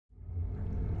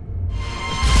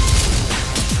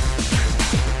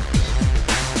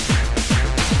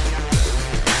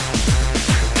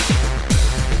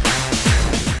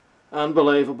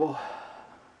Unbelievable.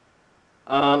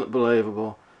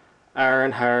 Unbelievable.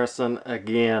 Aaron Harrison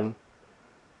again.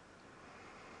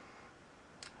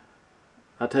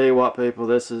 I tell you what, people,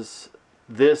 this has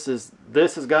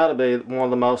got to be one of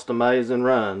the most amazing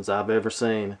runs I've ever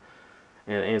seen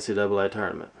in an NCAA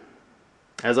tournament.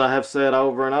 As I have said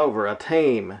over and over, a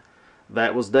team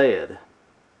that was dead,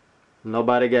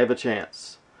 nobody gave a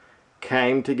chance,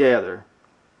 came together,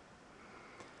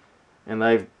 and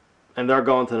they're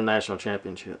going to the national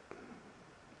championship.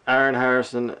 Aaron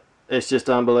Harrison, it's just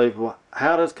unbelievable.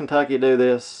 How does Kentucky do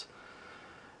this?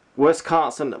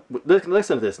 Wisconsin,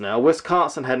 listen to this now.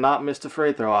 Wisconsin had not missed a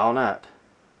free throw all night.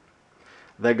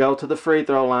 They go to the free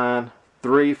throw line,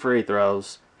 3 free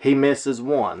throws. He misses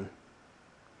 1.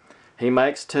 He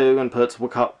makes 2 and puts,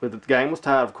 the game was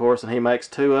tied of course, and he makes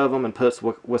 2 of them and puts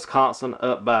Wisconsin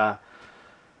up by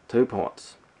 2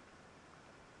 points.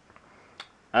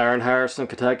 Aaron Harrison,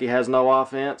 Kentucky has no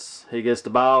offense. He gets the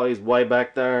ball, he's way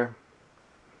back there.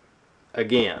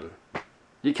 Again.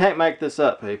 You can't make this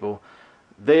up, people.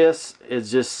 This is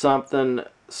just something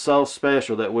so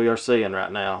special that we are seeing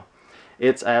right now.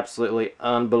 It's absolutely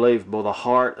unbelievable. The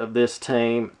heart of this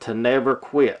team to never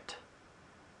quit.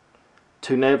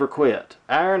 To never quit.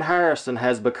 Aaron Harrison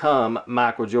has become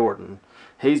Michael Jordan.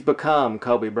 He's become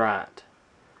Kobe Bryant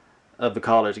of the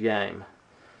college game.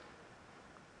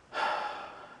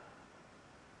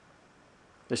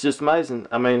 It's just amazing.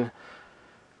 I mean,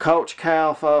 Coach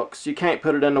Cal, folks, you can't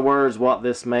put it into words what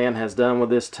this man has done with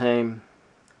this team.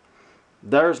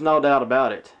 There's no doubt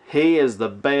about it. He is the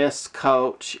best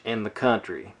coach in the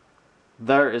country.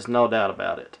 There is no doubt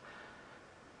about it.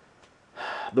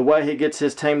 The way he gets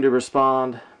his team to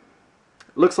respond,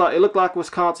 it looked like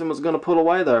Wisconsin was going to pull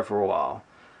away there for a while.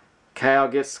 Cal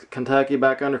gets Kentucky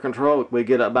back under control. We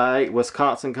get up by 8.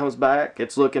 Wisconsin comes back.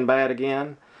 It's looking bad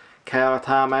again. Cal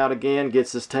timeout again,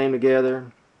 gets his team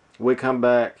together. We come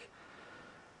back.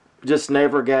 Just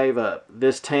never gave up.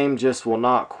 This team just will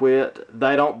not quit.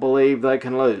 They don't believe they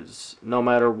can lose, no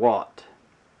matter what.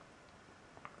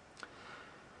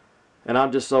 And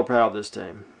I'm just so proud of this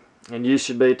team. And you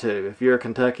should be too. If you're a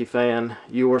Kentucky fan,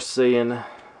 you're just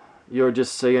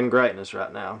seeing greatness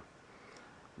right now.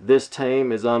 This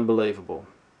team is unbelievable.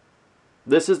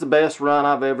 This is the best run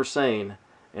I've ever seen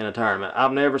in a tournament.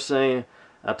 I've never seen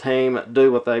a team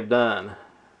do what they've done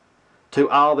to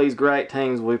all these great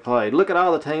teams we've played. Look at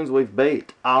all the teams we've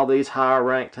beat, all these higher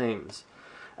ranked teams.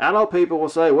 I know people will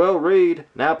say, well, Reed,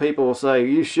 now people will say,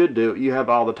 you should do it. You have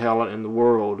all the talent in the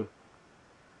world.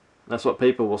 That's what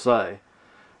people will say.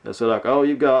 They'll say like, oh,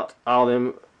 you've got all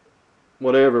them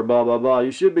whatever, blah, blah, blah.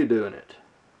 You should be doing it.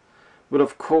 But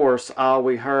of course, all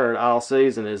we heard all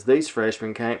season is these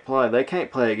freshmen can't play. They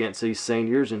can't play against these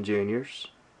seniors and juniors.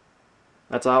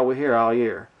 That's all we hear all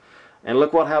year. And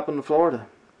look what happened to Florida.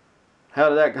 How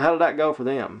did that go for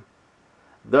them?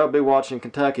 They'll be watching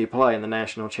Kentucky play in the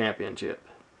national championship.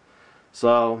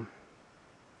 So,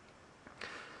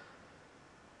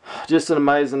 just an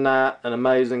amazing night, an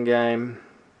amazing game.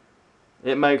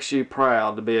 It makes you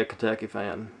proud to be a Kentucky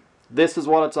fan. This is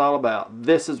what it's all about.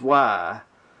 This is why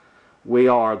we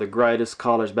are the greatest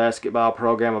college basketball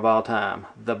program of all time.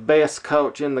 The best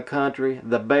coach in the country,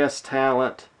 the best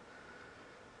talent,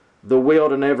 the will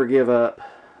to never give up.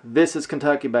 This is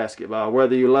Kentucky basketball.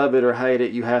 Whether you love it or hate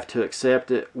it, you have to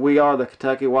accept it. We are the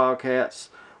Kentucky Wildcats.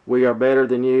 We are better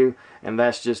than you, and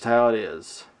that's just how it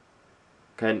is.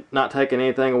 Okay, not taking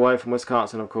anything away from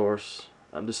Wisconsin, of course.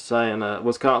 I'm just saying,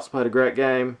 Wisconsin played a great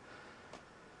game.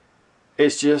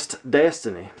 It's just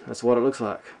destiny. That's what it looks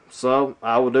like. So,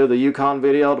 I will do the UConn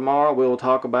video tomorrow. We will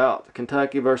talk about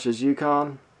Kentucky versus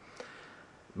UConn.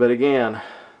 But again,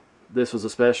 this was a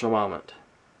special moment.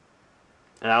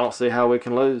 And I don't see how we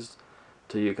can lose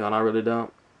to UConn. I really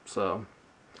don't. So,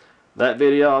 that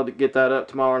video, I'll get that up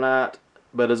tomorrow night.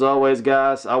 But as always,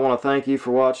 guys, I want to thank you for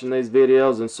watching these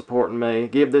videos and supporting me.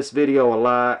 Give this video a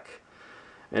like.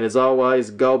 And as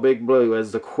always, go Big Blue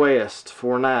as the quest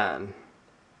for 9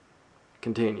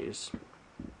 continues.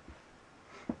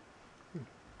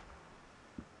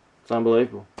 It's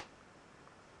unbelievable.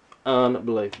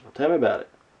 Unbelievable. Tell me about it.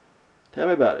 Tell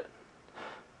me about it.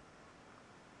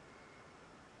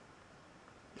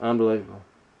 Unbelievable.